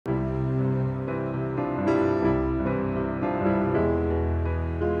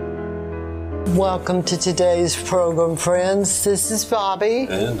Welcome to today's program, friends. This is Bobbie.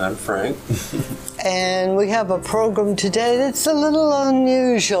 And I'm Frank. And we have a program today that's a little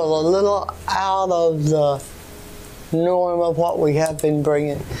unusual, a little out of the norm of what we have been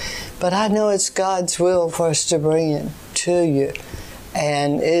bringing. But I know it's God's will for us to bring it to you.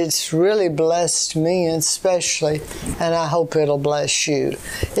 And it's really blessed me especially, and I hope it'll bless you.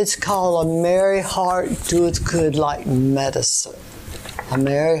 It's called A Merry Heart Doeth Good Like Medicine. A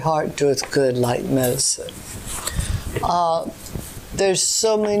merry heart doeth good like medicine. There's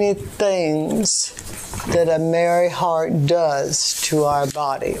so many things that a merry heart does to our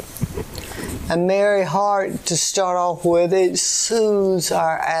body. A merry heart, to start off with, it soothes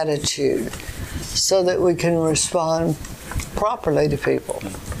our attitude so that we can respond properly to people.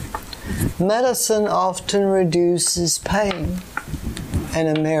 Medicine often reduces pain,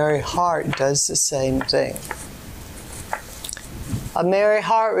 and a merry heart does the same thing. A merry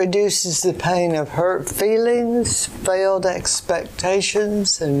heart reduces the pain of hurt feelings, failed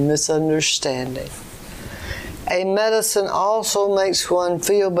expectations, and misunderstanding. A medicine also makes one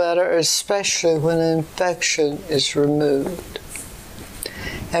feel better, especially when an infection is removed.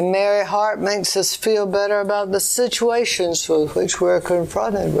 A merry heart makes us feel better about the situations with which we're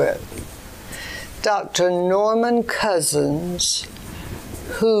confronted with. Dr. Norman Cousins,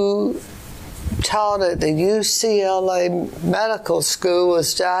 who taught at the UCLA Medical School,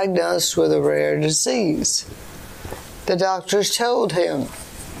 was diagnosed with a rare disease. The doctors told him,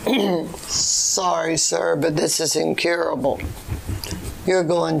 "Sorry, sir, but this is incurable. You're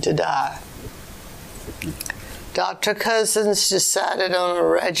going to die." Dr. Cousins decided on a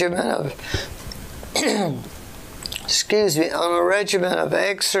regimen of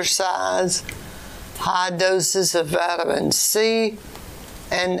exercise, high doses of vitamin C,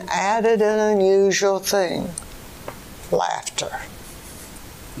 and added an unusual thing: laughter.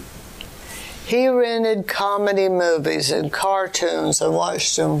 He rented comedy movies and cartoons and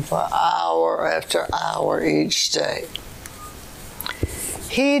watched them for hour after hour each day.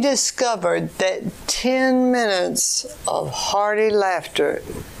 He discovered that 10 minutes of hearty laughter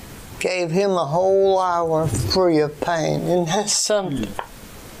gave him a whole hour free of pain. And that's something.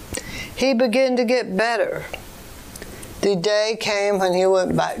 He began to get better. The day came when he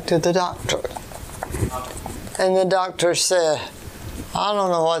went back to the doctor. And the doctor said, "I don't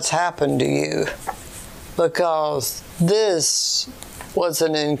know what's happened to you, because this was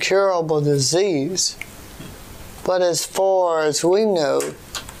an incurable disease. But as far as we know,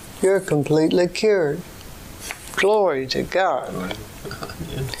 you're completely cured." Glory to God.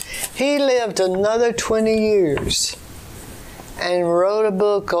 He lived another 20 years and wrote a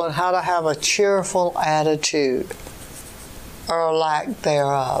book on how to have a cheerful attitude, or a lack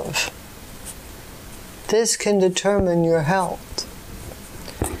thereof. This can determine your health.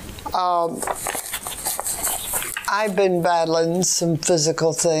 I've been battling some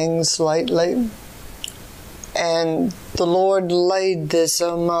physical things lately, and the Lord laid this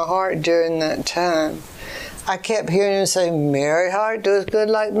on my heart during that time. I kept hearing him say, "Merry heart doeth good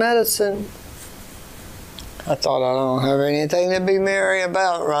like medicine." I thought, I don't have anything to be merry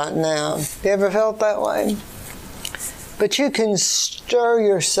about right now. You ever felt that way? But you can stir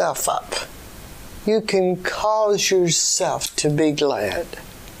yourself up. You can cause yourself to be glad.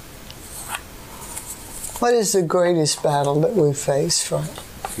 What is the greatest battle that we face, Frank?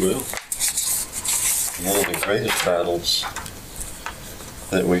 Well, one of the greatest battles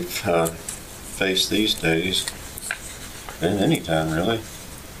that we face these days, and any time really,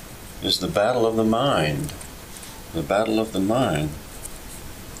 is the battle of the mind. The battle of the mind.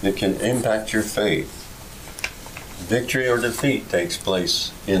 It can impact your faith. Victory or defeat takes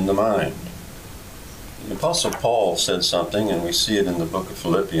place in the mind. The Apostle Paul said something, and we see it in the book of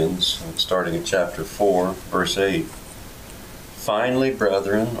Philippians, starting at chapter 4, verse 8. "Finally,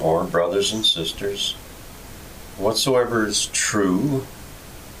 brethren," or brothers and sisters, "whatsoever is true,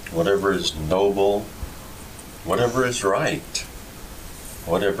 whatever is noble, whatever is right,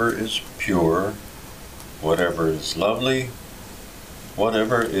 whatever is pure, whatever is lovely,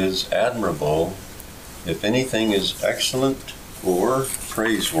 whatever is admirable, if anything is excellent or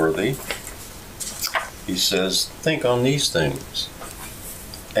praiseworthy," he says, "think on these things,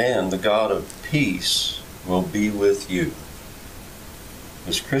 and the God of peace will be with you."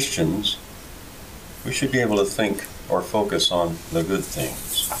 As Christians, we should be able to think or focus on the good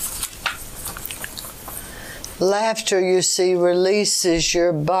things. Laughter, you see, releases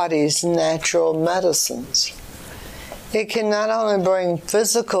your body's natural medicines. It can not only bring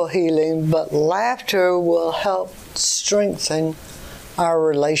physical healing, but laughter will help strengthen our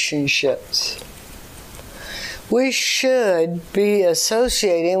relationships. We should be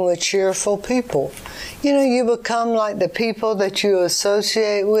associating with cheerful people. You know, you become like the people that you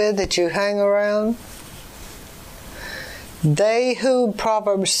associate with, that you hang around. They who,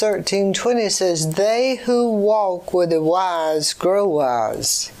 Proverbs 13:20 says, they who walk with the wise grow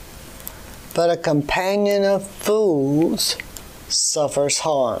wise, but a companion of fools suffers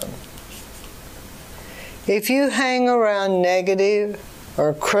harm. If you hang around negative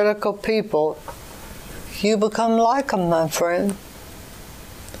or critical people, you become like them, my friend.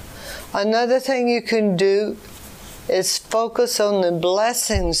 Another thing you can do is focus on the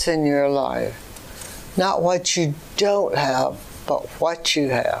blessings in your life. Not what you don't have, but what you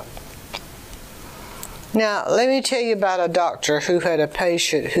have. Now, let me tell you about a doctor who had a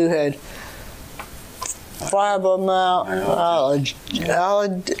patient who had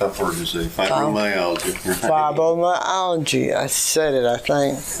fibromyalgia. Tough word to say. Fibromyalgia. Fibromyalgia. I said it, I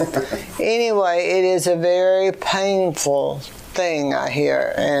think. Anyway, it is a very painful thing, I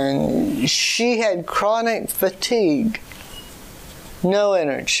hear. And she had chronic fatigue. No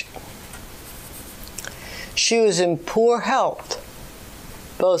energy. She was in poor health,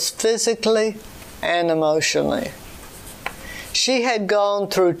 both physically and emotionally. She had gone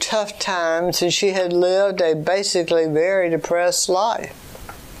through tough times and she had lived a basically very depressed life.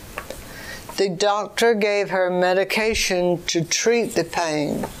 The doctor gave her medication to treat the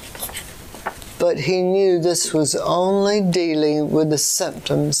pain, but he knew this was only dealing with the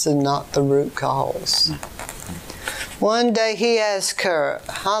symptoms and not the root cause. One day he asked her,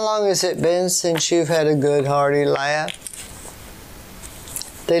 how long has it been since you've had a good hearty laugh?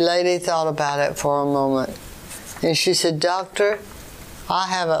 The lady thought about it for a moment. And she said, Doctor, I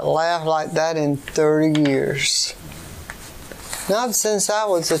haven't laughed like that in 30 years. Not since I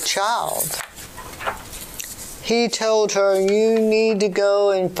was a child. He told her, you need to go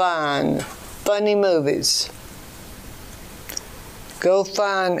and find funny movies. Go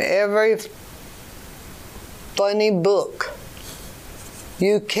find every funny book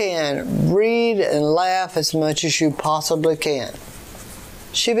you can. Read and laugh as much as you possibly can.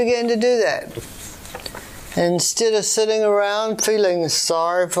 She began to do that. Instead of sitting around feeling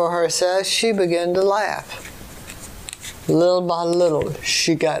sorry for herself, she began to laugh. Little by little,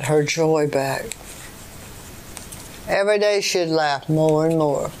 she got her joy back. Every day she'd laugh more and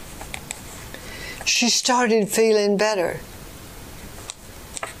more. She started feeling better.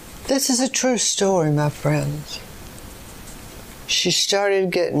 This is a true story, my friends. She started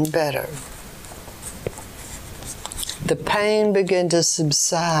getting better. The pain began to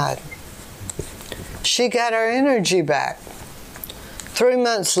subside. She got her energy back. 3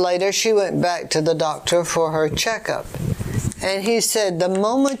 months later, she went back to the doctor for her checkup. And he said, the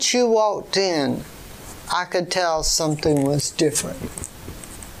moment you walked in, I could tell something was different.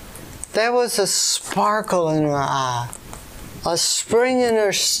 There was a sparkle in her eye, a spring in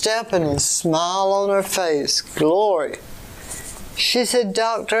her step, and a smile on her face. Glory. She said,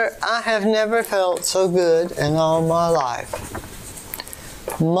 Doctor, I have never felt so good in all my life.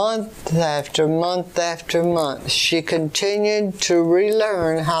 Month after month after month, she continued to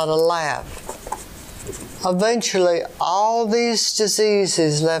relearn how to laugh. Eventually, all these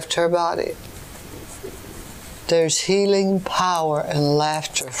diseases left her body. There's healing power in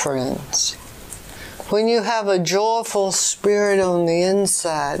laughter, friends. When you have a joyful spirit on the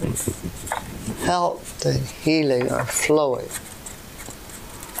inside, health and healing are flowing.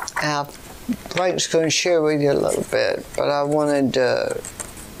 Now, Frank's going to share with you a little bit, but I wanted to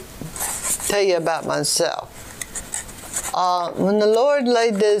tell you about myself. When the Lord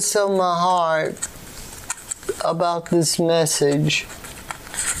laid this on my heart about this message,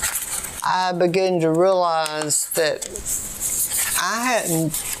 I began to realize that I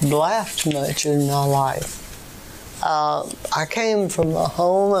hadn't laughed much in my life. I came from a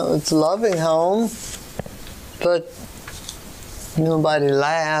home, it was a loving home, but nobody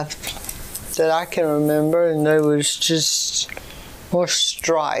laughed that I can remember, and there was just more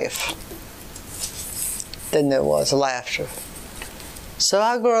strife than there was laughter. So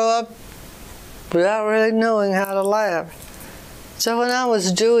I grew up without really knowing how to laugh. So when I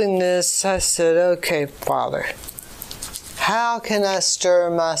was doing this, I said, okay, Father, how can I stir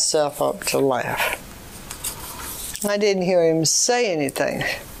myself up to laugh? I didn't hear him say anything.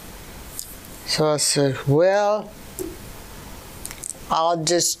 So I said, well, I'll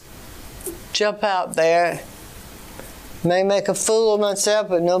just jump out there, may make a fool of myself,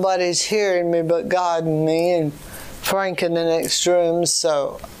 but nobody's hearing me but God and me and Frank in the next room,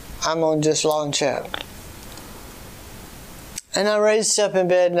 so I'm going to just launch out. And I raised up in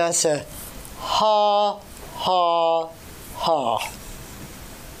bed and I said, ha, ha, ha.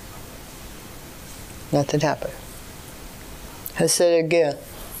 Nothing happened. I said it again.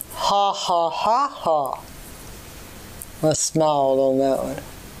 Ha, ha, ha, ha. I smiled on that one.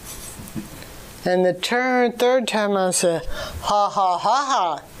 And the third time I said, ha, ha, ha,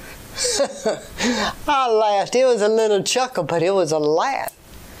 ha. I laughed. It was a little chuckle, but it was a laugh.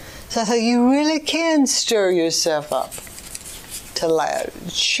 So I thought, you really can stir yourself up to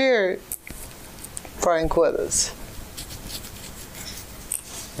laugh. Share it, Frank, with us.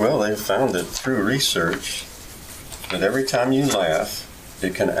 Well, they've found that through research that every time you laugh,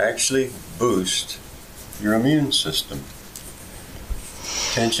 it can actually boost your immune system.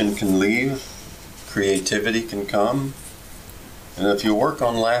 Tension can leave, creativity can come, and if you work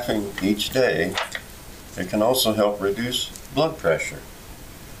on laughing each day, it can also help reduce blood pressure.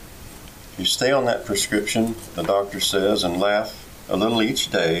 If you stay on that prescription, the doctor says, and laugh a little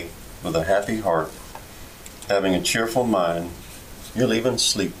each day with a happy heart, having a cheerful mind, you'll even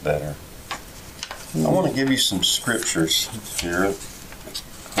sleep better. I want to give you some scriptures here.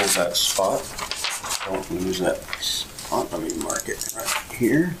 Hold that spot. Don't lose that spot. Let me mark it right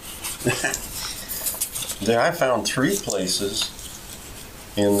here. There, I found 3 places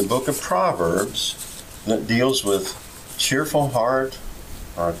in the book of Proverbs that deals with cheerful heart,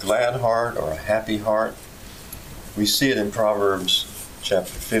 or a glad heart, or a happy heart. We see it in Proverbs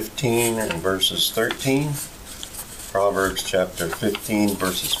chapter 15 and verses 13. Proverbs chapter 15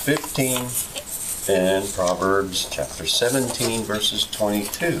 verses 15, and Proverbs chapter 17 verses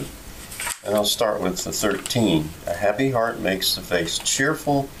 22. And I'll start with the 13. A happy heart makes the face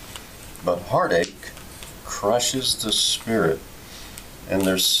cheerful, but heartache crushes the spirit. And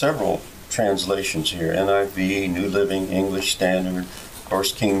there's several translations here. NIV, New Living English Standard, of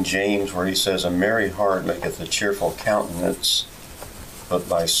course King James, where he says, a merry heart maketh a cheerful countenance, but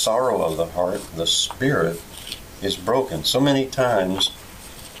by sorrow of the heart the spirit is broken. So many times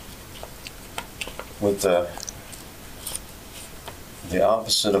with the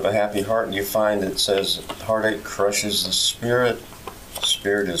opposite of a happy heart, you find it says heartache crushes the spirit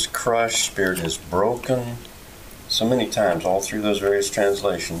is crushed, spirit is broken. So many times all through those various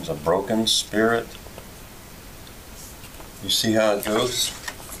translations, a broken spirit. You see how it goes?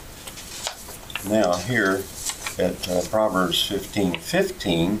 Now here at Proverbs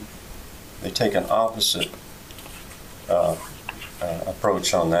 15:15, they take an opposite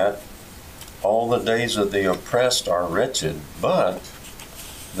approach on that. All the days of the oppressed are wretched, but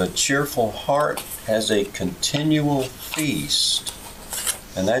the cheerful heart has a continual feast.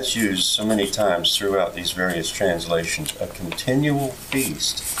 And that's used so many times throughout these various translations, a continual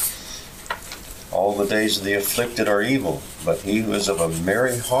feast. All the days of the afflicted are evil, but he who is of a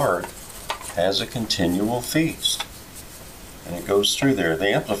merry heart has a continual feast. And it goes through there.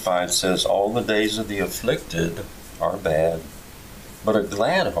 The Amplified says, all the days of the afflicted are bad, but a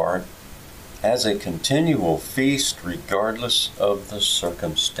glad heart has a continual feast regardless of the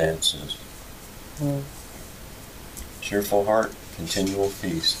circumstances. Cheerful heart, continual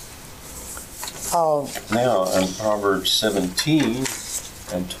feast. Now in Proverbs 17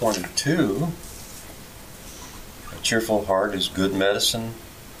 and 22, a cheerful heart is good medicine,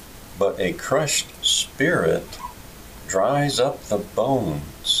 but a crushed spirit dries up the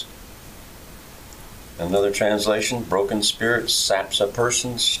bones. Another translation, broken spirit saps a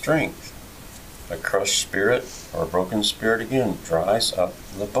person's strength. A crushed spirit, or a broken spirit again, dries up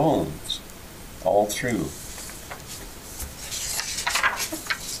the bones. All through.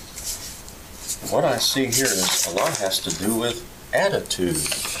 What I see here is a lot has to do with attitude.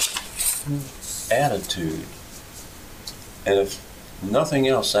 Attitude. And if nothing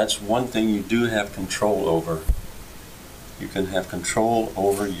else, that's one thing you do have control over. You can have control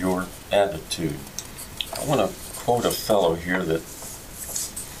over your attitude. I want to quote a fellow here that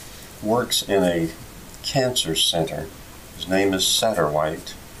works in a cancer center. His name is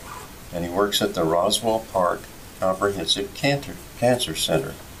Satterwhite, and he works at the Roswell Park Comprehensive Cancer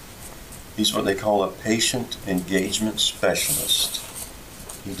Center. He's what they call a patient engagement specialist.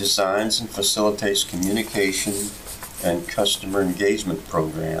 He designs and facilitates communication and customer engagement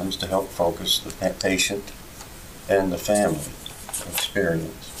programs to help focus the patient and the family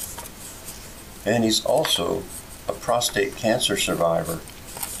experience. And he's also a prostate cancer survivor.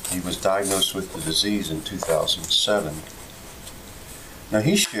 He was diagnosed with the disease in 2007. Now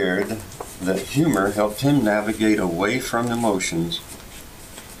he shared that humor helped him navigate away from emotions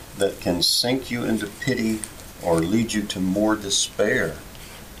that can sink you into pity or lead you to more despair.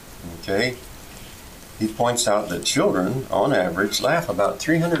 Okay? He points out that children, on average, laugh about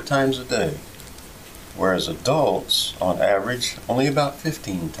 300 times a day, whereas adults, on average, only about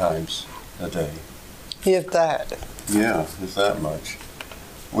 15 times a day. If that. Yeah, if that much.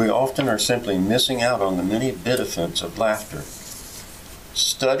 we often are simply missing out on the many benefits of laughter.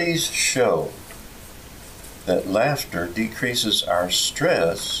 Studies show that laughter decreases our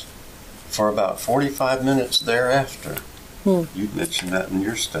stress for about 45 minutes thereafter. You mentioned that in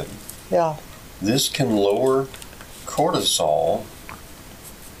your study. Yeah. This can lower cortisol,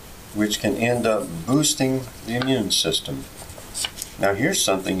 which can end up boosting the immune system. Now here's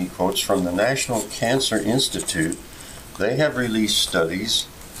something he quotes from the National Cancer Institute. They have released studies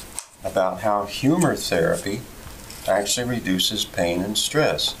about how humor therapy actually reduces pain and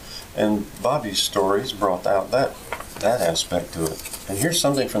stress. And Bobbie's stories brought out that aspect to it. And here's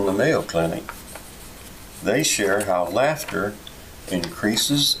something from the Mayo Clinic. They share how laughter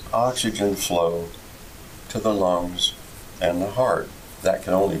increases oxygen flow to the lungs and the heart. That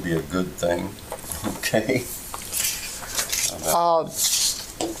can only be a good thing. Okay?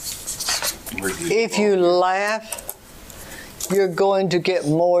 If you laugh, you're going to get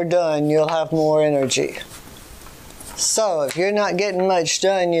more done. You'll have more energy. So if you're not getting much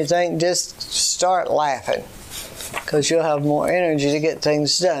done, you think just start laughing, because you'll have more energy to get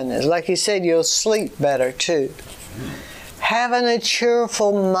things done. It's like you said, you'll sleep better too. Having a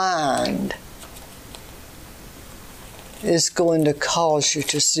cheerful mind is going to cause you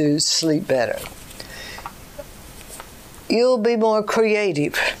to sleep better. You'll be more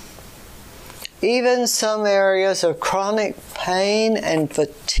creative. Even some areas of chronic pain and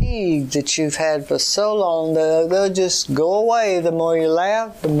fatigue that you've had for so long, they'll just go away. The more you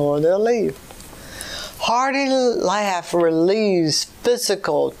laugh, the more they'll leave. Hearty laugh relieves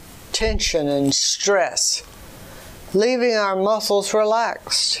physical tension and stress, leaving our muscles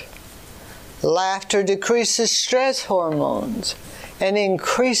relaxed. Laughter decreases stress hormones and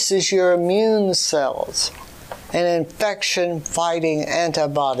increases your immune cells and infection-fighting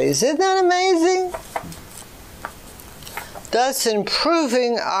antibodies. Isn't that amazing? Thus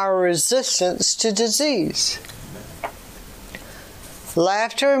improving our resistance to disease.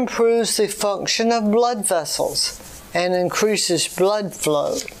 Laughter improves the function of blood vessels and increases blood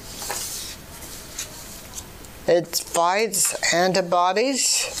flow. It fights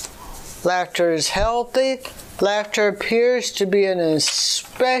antibodies. Laughter is healthy. Laughter appears to be an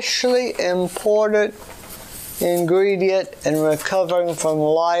especially important ingredient in recovering from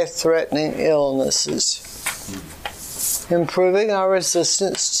life-threatening illnesses, improving our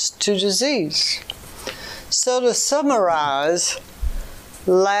resistance to disease. So to summarize,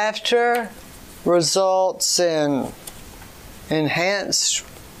 laughter results in enhanced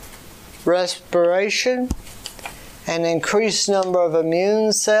respiration, an increased number of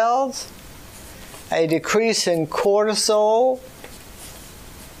immune cells, a decrease in cortisol,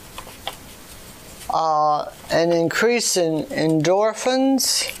 an increase in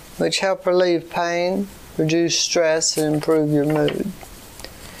endorphins, which help relieve pain, reduce stress, and improve your mood.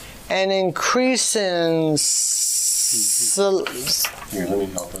 An increase in... Here, let me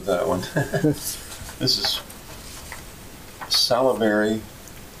help with that one. This is salivary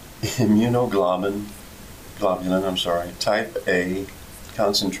immunoglobulin, type A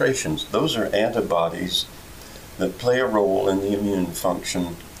concentrations. Those are antibodies that play a role in the immune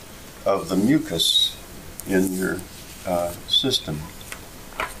function of the mucus in your system.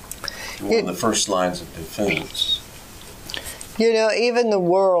 One of the first lines of defense. You know, even the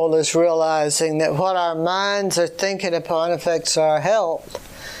world is realizing that what our minds are thinking upon affects our health,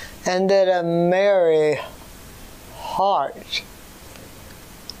 and that a merry heart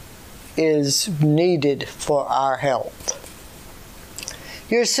is needed for our health.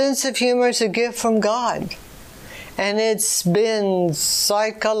 Your sense of humor is a gift from God, and it's been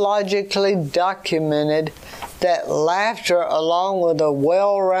psychologically documented that laughter, along with a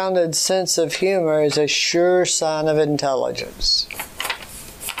well-rounded sense of humor, is a sure sign of intelligence.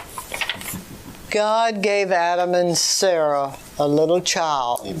 God gave Adam and Sarah a little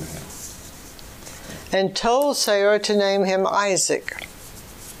child. Amen. And told Sarah to name him Isaac,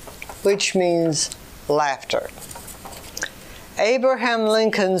 which means laughter. Abraham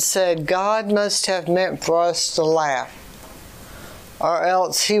Lincoln said, God must have meant for us to laugh, or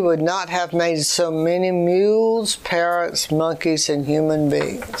else he would not have made so many mules, parrots, monkeys, and human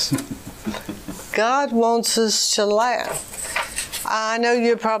beings. God wants us to laugh. I know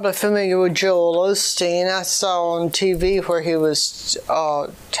you're probably familiar with Joel Osteen. I saw on TV where he was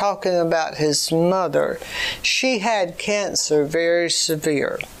talking about his mother. She had cancer, very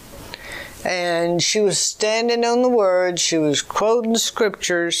severe. And she was standing on the Word, she was quoting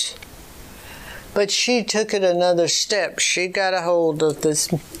scriptures, but she took it another step. She got a hold of this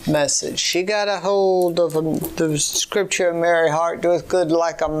message. She got a hold of the scripture, Mary heart doeth good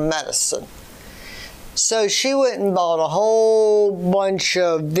like a medicine. So she went and bought a whole bunch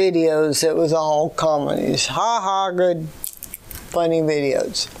of videos that was all comedies. Ha ha, good, funny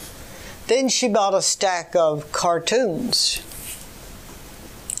videos. Then she bought a stack of cartoons.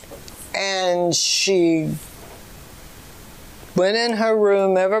 And she went in her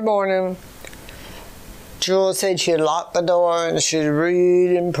room every morning. Jewel said she'd lock the door and she'd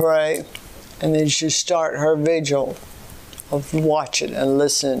read and pray. And then she'd start her vigil of watching and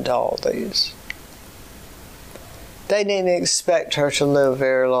listening to all these. They didn't expect her to live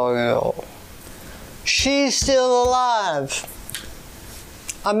very long at all. She's still alive.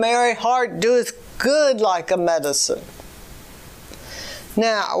 A merry heart doeth good like a medicine.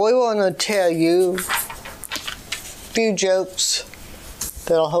 Now, we want to tell you a few jokes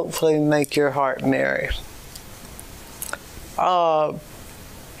that'll hopefully make your heart merry. There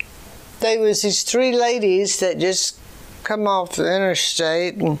was these three ladies that just come off the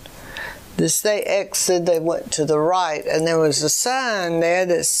interstate, and as they exited, they went to the right, and there was a sign there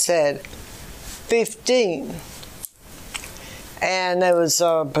that said 15. And there was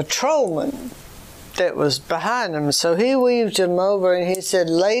a patrolman that was behind them, so he weaved them over and he said,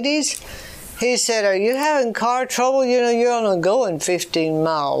 "Ladies," he said, "are you having car trouble? You know, you're only going 15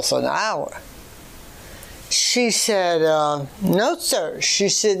 miles an hour. She said, "No, sir." She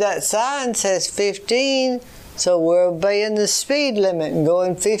said, "That sign says 15, so we're obeying the speed limit and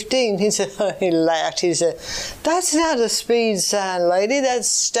going 15. He said, he laughed. He said, "That's not a speed sign, lady. That's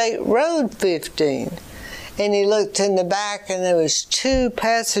State Road 15. And he looked in the back, and there was two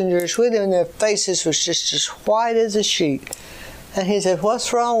passengers with him, and their faces was just as white as a sheet. And he said,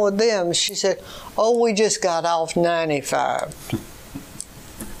 "What's wrong with them?" She said, "Oh, we just got off 95.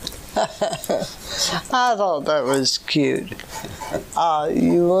 I thought that was cute.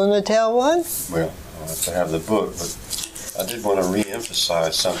 You want to tell one? Well, I'll have to have the book, but I did want to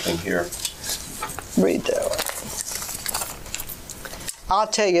re-emphasize something here. Read that one. I'll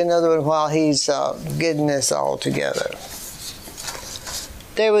tell you another one while he's getting this all together.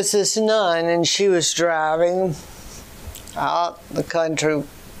 There was this nun, and she was driving out the country,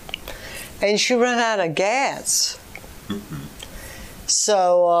 and she ran out of gas.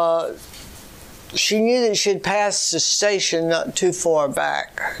 So she knew that she'd passed the station not too far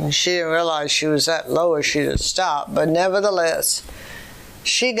back, and she didn't realize she was that low or she'd have stopped. But nevertheless,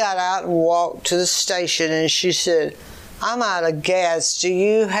 she got out and walked to the station, and she said, "I'm out of gas. Do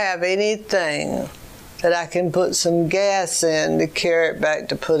you have anything that I can put some gas in to carry it back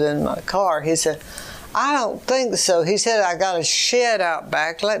to put in my car?" He said, "I don't think so." He said, "I got a shed out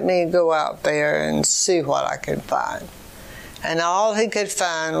back. Let me go out there and see what I can find." And all he could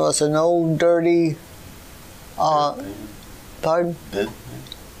find was an old dirty, pardon?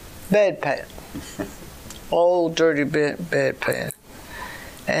 Bedpan. Old dirty bedpan.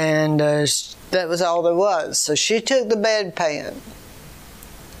 And that was all there was. So she took the bedpan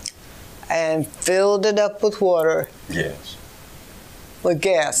and filled it up with water. Yes. With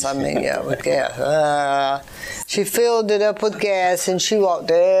gas, I mean, yeah, with gas. She filled it up with gas, and she walked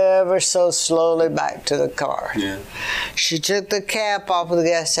ever so slowly back to the car. Yeah. She took the cap off of the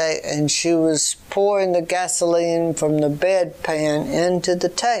gas tank, and she was pouring the gasoline from the bedpan into the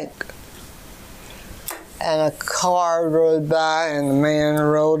tank. And a car rode by, and the man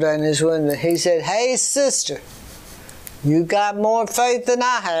rolled down his window. He said, "Hey, sister, you got more faith than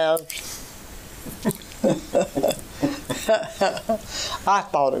I have." I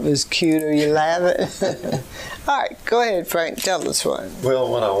thought it was cute. Are you laughing? All right, go ahead, Frank. Tell us one. Well,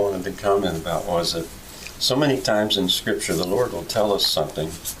 what I wanted to comment about was that so many times in Scripture, the Lord will tell us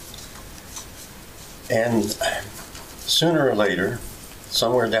something, and sooner or later,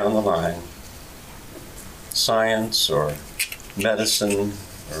 somewhere down the line, science or medicine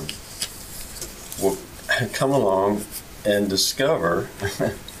will come along and discover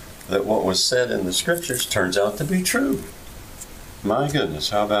that what was said in the Scriptures turns out to be true. My goodness,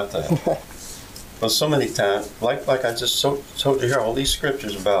 how about that? Well, so many times, like I just told you here, all these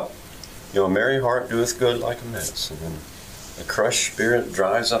Scriptures about, a merry heart doeth good like a medicine, and a crushed spirit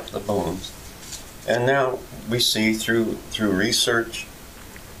dries up the bones. And now we see through research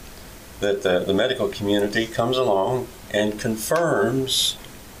that the medical community comes along and confirms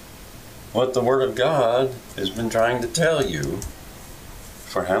what the Word of God has been trying to tell you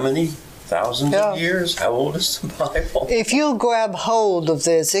for how many thousands of years? How old is the Bible? If you'll grab hold of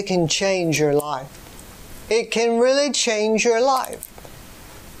this, it can change your life. It can really change your life.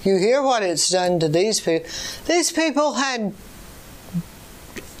 You hear what it's done to these people. These people had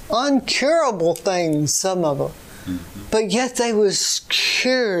uncurable things, some of them. Mm-hmm. But yet they was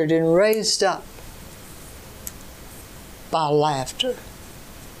cured and raised up by laughter,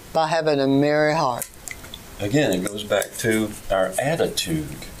 by having a merry heart. again, it goes back to our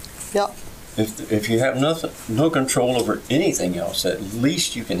attitude. Yep. If you have no control over anything else, at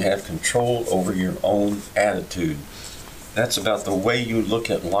least you can have control over your own attitude. That's about the way you look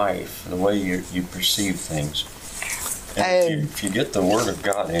at life, the way you perceive things. And if you get the Word of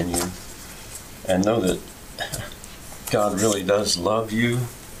God in you and know that God really does love you,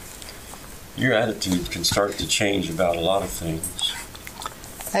 your attitude can start to change about a lot of things.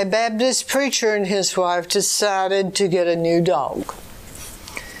 A Baptist preacher and his wife decided to get a new dog.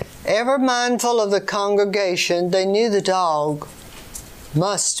 Ever mindful of the congregation, they knew the dog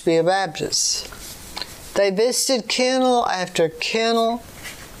must be a Baptist. They visited kennel after kennel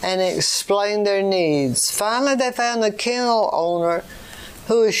and explained their needs. Finally, they found a kennel owner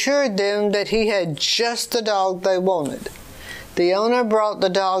who assured them that he had just the dog they wanted. The owner brought the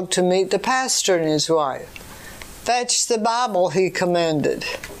dog to meet the pastor and his wife. "Fetch the Bible," he commanded.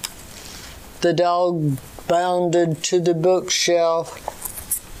 The dog bounded to the bookshelf.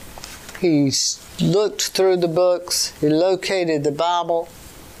 He looked through the books, he located the Bible,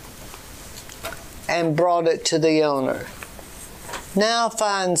 and brought it to the owner. "Now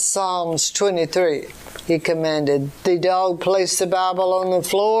find Psalms 23, he commanded. The dog placed the Bible on the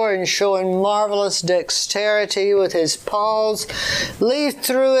floor and, showing marvelous dexterity with his paws, leafed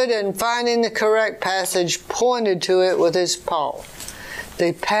through it and, finding the correct passage, pointed to it with his paw.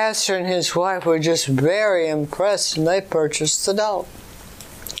 The pastor and his wife were just very impressed, and they purchased the dog.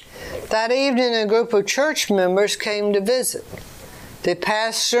 That evening, a group of church members came to visit. The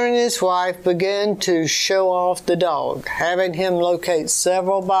pastor and his wife began to show off the dog, having him locate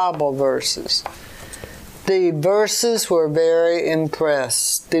several Bible verses. The verses were very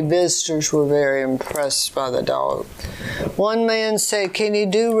impressed. The visitors were very impressed by the dog. One man said, "Can he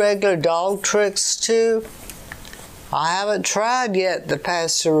do regular dog tricks too?" "I haven't tried yet," the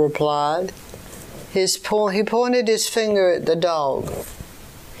pastor replied. He pointed his finger at the dog.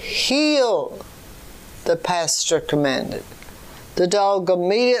 "Heel," the pastor commanded. The dog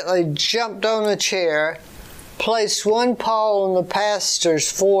immediately jumped on a chair, placed one paw on the pastor's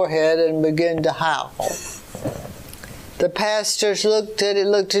forehead, and began to howl. The pastor looked at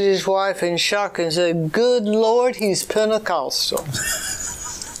his wife in shock and said, "Good Lord, he's Pentecostal."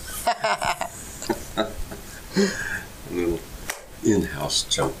 A little in-house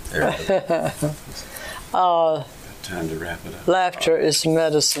joke there. Time to wrap it up. Laughter is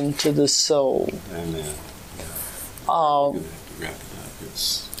medicine to the soul. Amen. Uh, We're going to have to wrap it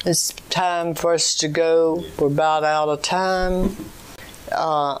up. It's time for us to go. We're about out of time.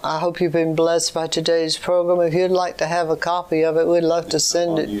 I hope you've been blessed by today's program. If you'd like to have a copy of it, we'd love to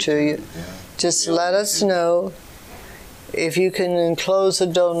send it to you. Just let us know. If you can enclose a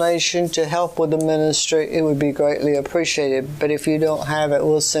donation to help with the ministry, it would be greatly appreciated. But if you don't have it,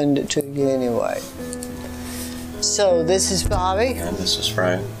 we'll send it to you anyway. So, this is Bobbie. And this is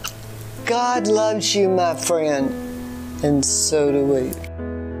Frank. God loves you, my friend, and so do we.